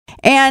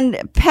And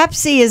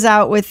Pepsi is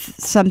out with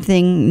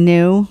something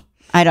new.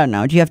 I don't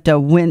know. Do you have to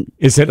win?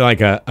 Is it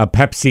like a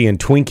Pepsi and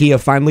Twinkie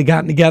have finally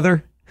gotten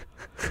together?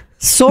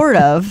 Sort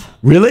of.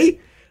 Really?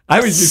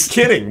 I was just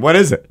kidding. What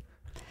is it?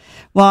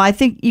 Well, I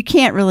think you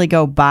can't really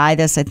go buy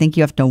this. I think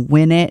you have to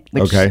win it,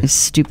 which is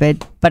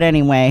stupid. But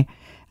anyway,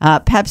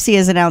 Pepsi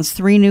has announced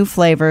 3 new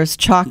flavors: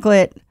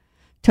 chocolate,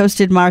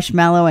 toasted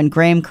marshmallow, and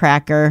graham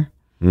cracker,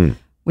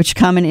 which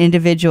come in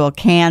individual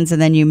cans,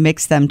 and then you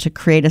mix them to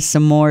create a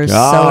s'mores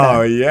soda.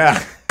 Oh,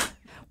 yeah.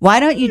 Why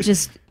don't you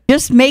just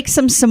make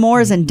some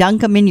s'mores and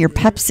dunk them in your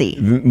Pepsi?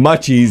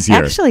 Much easier.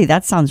 Actually,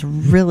 that sounds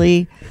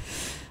really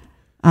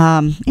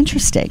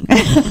interesting.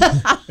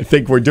 I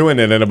think we're doing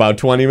it in about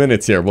 20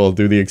 minutes here. We'll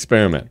do the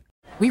experiment.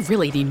 We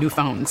really need new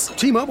phones.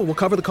 T-Mobile will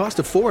cover the cost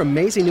of 4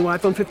 amazing new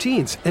iPhone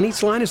 15s, and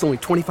each line is only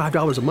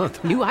 $25 a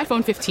month. New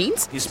iPhone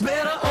 15s? It's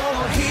better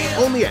over here.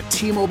 Only at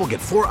T-Mobile, get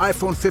 4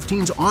 iPhone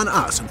 15s on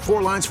us and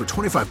 4 lines for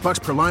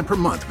 $25 per line per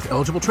month with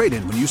eligible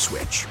trade-in when you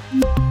switch.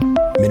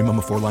 Minimum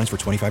of 4 lines for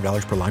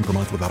 $25 per line per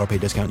month with autopay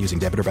discount using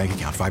debit or bank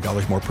account.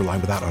 $5 more per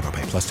line without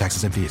autopay, plus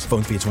taxes and fees.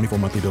 Phone fee at 24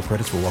 monthly bill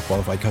credits for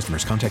well-qualified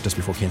customers. Contact us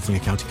before canceling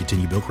account to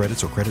continue bill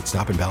credits or credit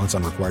stop and balance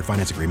on required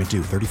finance agreement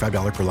due.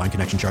 $35 per line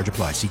connection charge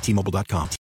applies. See T-Mobile.com.